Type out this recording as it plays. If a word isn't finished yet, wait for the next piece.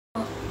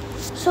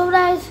So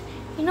guys,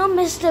 you know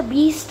Mr.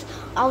 Beast,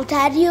 I'll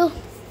tell you,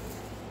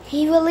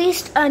 he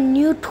released a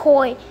new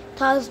toy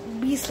called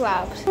Beast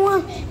Labs.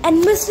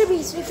 And Mr.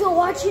 Beast, if you're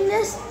watching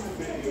this,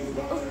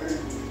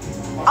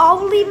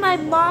 I'll leave my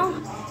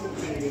mom.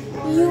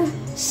 You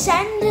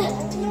send the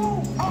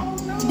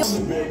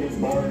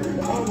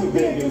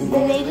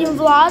Canadian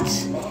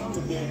vlogs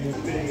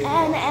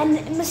and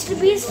Mr.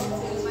 Beast,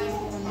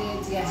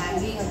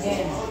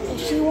 if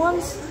she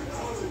wants,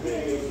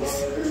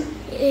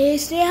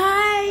 say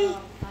hi.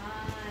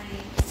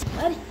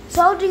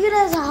 So I'll do it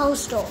as a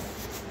house tour.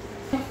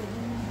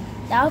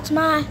 That's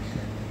my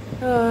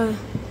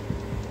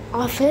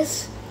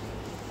office.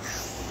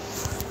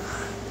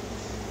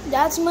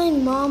 That's my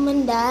mom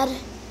and dad.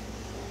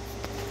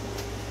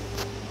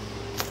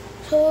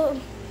 So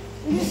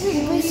this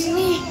is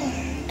basically,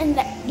 and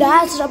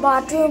that's the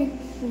bathroom.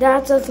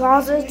 That's a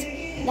closet.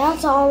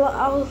 That's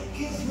all.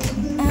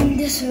 And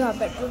this is our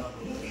bedroom.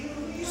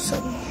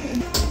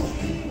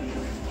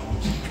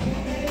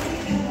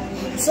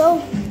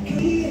 So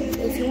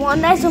if you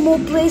want nice and more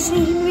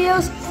PlayStation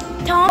videos,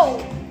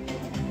 tell.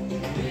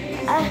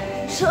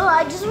 So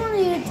I just want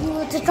you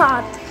to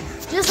talk,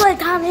 just like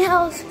Tiny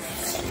House.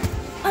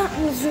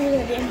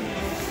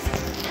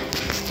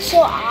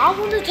 So I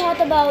want to talk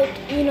about,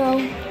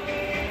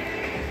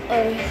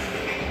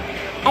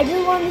 I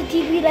just want to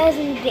keep you guys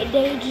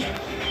engaged.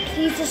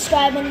 Please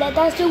subscribe, and let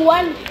us to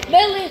 1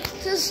 million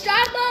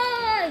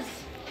subscribers.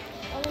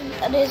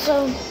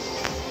 So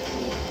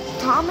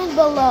comment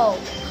below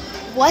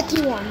what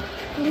you want.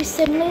 Police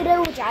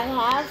Simulator, which I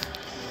have.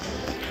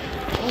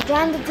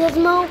 Gran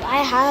Turismo,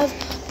 I have.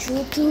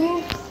 True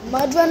 2,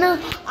 Mud Runner,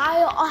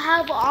 I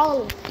have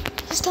all.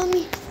 Just tell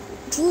me,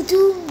 True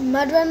 2,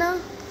 Mud Runner,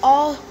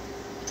 or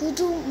True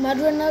 2, Mud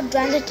Runner,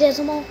 Gran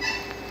Turismo,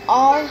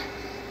 or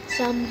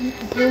some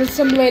Police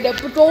Simulator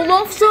Patrol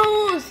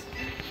Officers.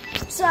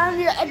 So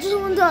I just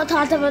want to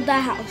talk about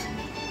that house.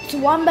 It's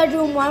 1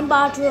 bedroom, 1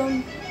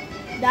 bathroom.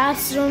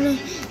 That's only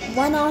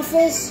 1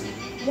 office,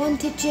 1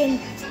 kitchen.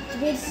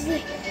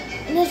 Basically,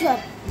 and this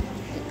one,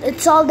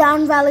 it's all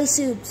Down Valley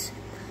suits.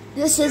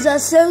 This is a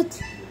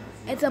suit.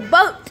 It's a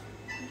boat.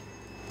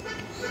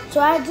 So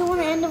I just want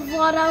to end the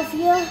vlog out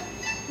here.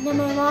 And then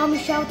my mom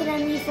shouted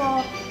at me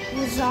for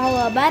using all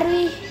our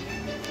battery.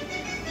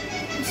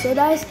 So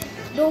guys,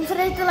 don't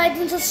forget to like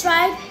and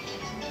subscribe.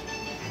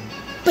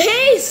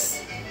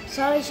 Peace.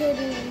 Sorry,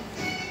 Shady.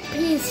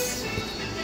 Peace.